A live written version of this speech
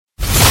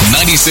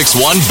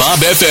96.1 Bob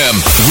FM.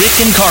 Rick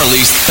and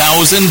Carly's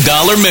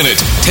 $1,000 Minute.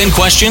 10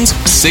 questions,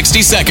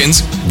 60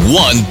 seconds,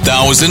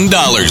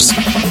 $1,000.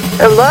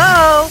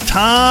 Hello?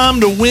 Time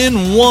to win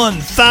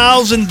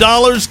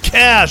 $1,000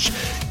 cash.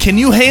 Can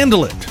you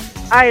handle it?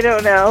 I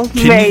don't know.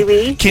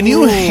 Maybe. Can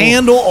you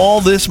handle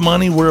all this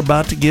money we're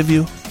about to give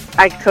you?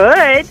 I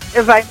could,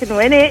 if I can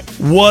win it.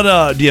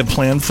 What do you have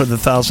planned for the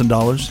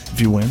 $1,000 if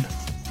you win?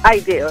 I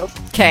do.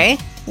 Okay.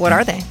 What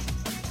are they?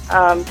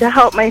 To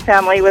help my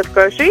family with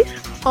groceries.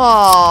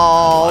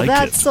 Oh, Like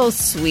that's it. so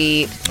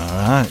sweet. All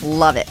right.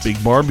 Love it.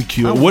 Big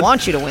barbecue. I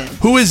want you to win.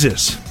 Who is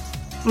this?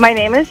 My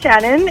name is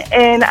Shannon,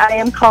 and I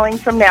am calling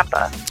from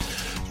Nampa.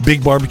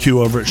 Big barbecue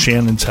over at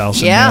Shannon's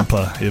house in Yeah.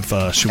 Nampa if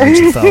she wins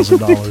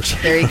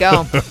 $1,000. There you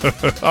go.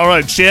 All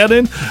right,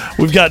 Shannon,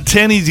 we've got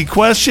 10 easy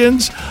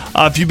questions.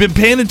 If you've been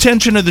paying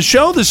attention to the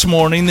show this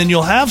morning, then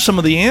you'll have some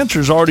of the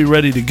answers already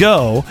ready to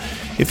go.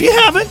 If you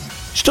haven't,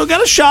 still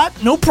got a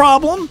shot, no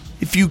problem.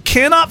 If you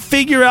cannot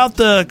figure out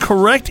the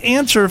correct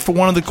answer for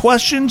one of the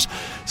questions,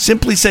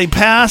 simply say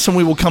pass, and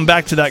we will come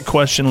back to that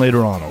question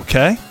later on,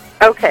 okay?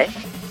 Okay.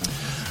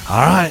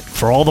 All right,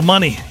 for all the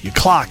money, your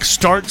clock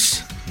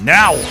starts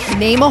now.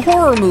 Name a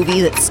horror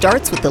movie that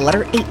starts with the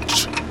letter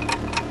H.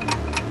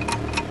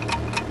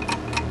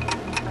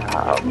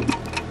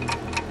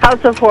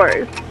 House of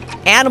Horrors.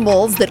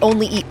 Animals that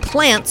only eat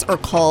plants are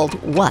called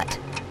what?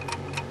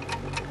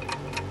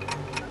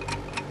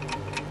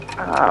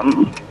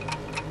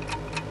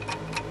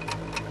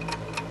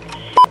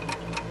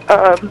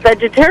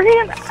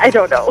 Vegetarian? I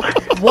don't know.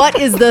 What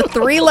is the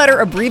three-letter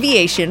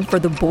abbreviation for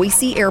the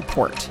Boise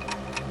Airport?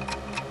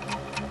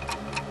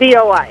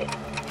 BOI.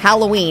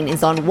 Halloween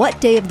is on what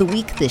day of the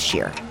week this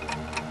year?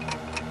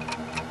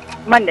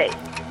 Monday.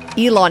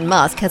 Elon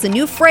Musk has a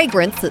new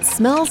fragrance that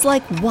smells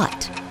like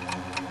what?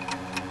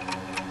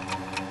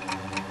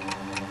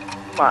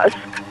 Musk.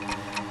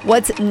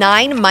 What's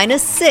 9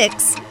 minus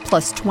 6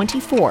 plus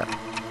 24?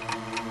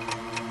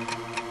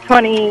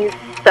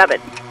 27.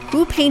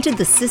 Who painted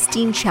the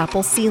Sistine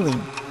Chapel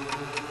ceiling?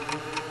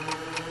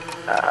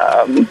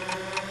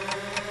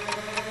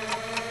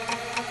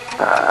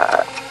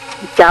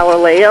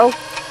 Galileo.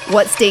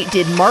 What state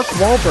did Mark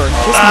Wahlberg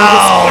just move his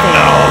Oh, family?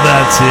 no,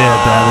 that's it.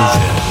 That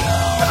is it.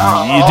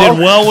 You did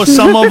well with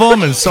some of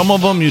them, and some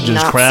of them you just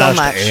Not so crashed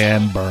much.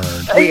 and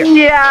burned.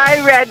 Yeah,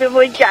 I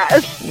randomly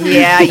guessed.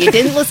 Yeah, you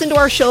didn't listen to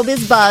our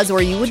Showbiz Buzz,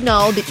 or you would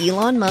know that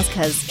Elon Musk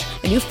has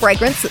a new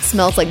fragrance that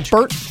smells like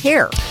burnt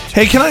hair.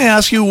 Hey, can I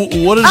ask you,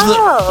 what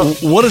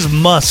does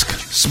musk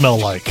smell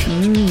like?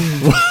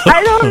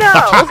 I don't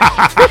know.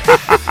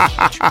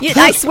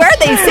 I swear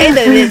they say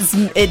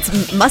that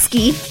it's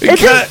musky. It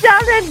just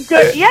sounded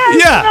good. Yeah,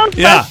 it smells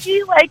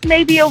musky, like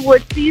maybe a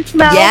woodsy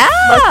smell. Yeah.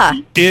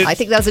 Musky. I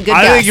think that was a good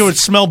I guess. think it would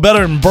smell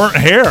better than burnt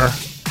hair.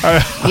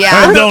 Yeah.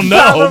 I don't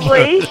know.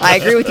 Probably. I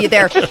agree with you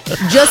there.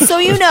 Just so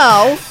you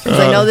know, because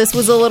I know this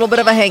was a little bit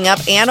of a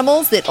hang-up,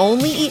 animals that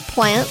only eat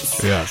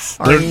plants Yes.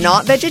 are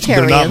not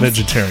vegetarians. They're not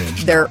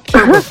vegetarians. They're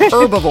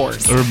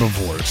herbivores.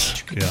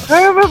 Herbivores. Yeah.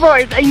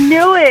 Herbivores. I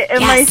knew it. And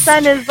my Yes.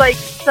 son is like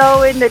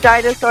so into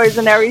dinosaurs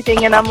and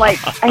everything. And I'm like,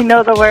 I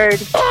know the word.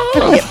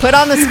 You get put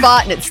on the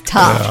spot and it's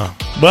tough.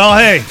 Well,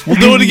 hey, we'll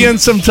do it again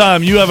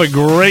sometime. You have a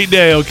great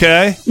day,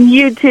 okay?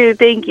 You too.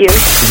 Thank you.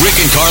 Rick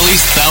and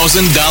Carly's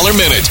 $1,000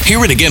 Minute.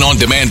 Hear it again on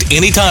demand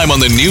anytime on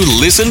the new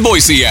Listen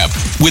Boise app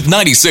with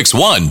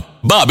 96.1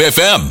 Bob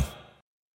FM.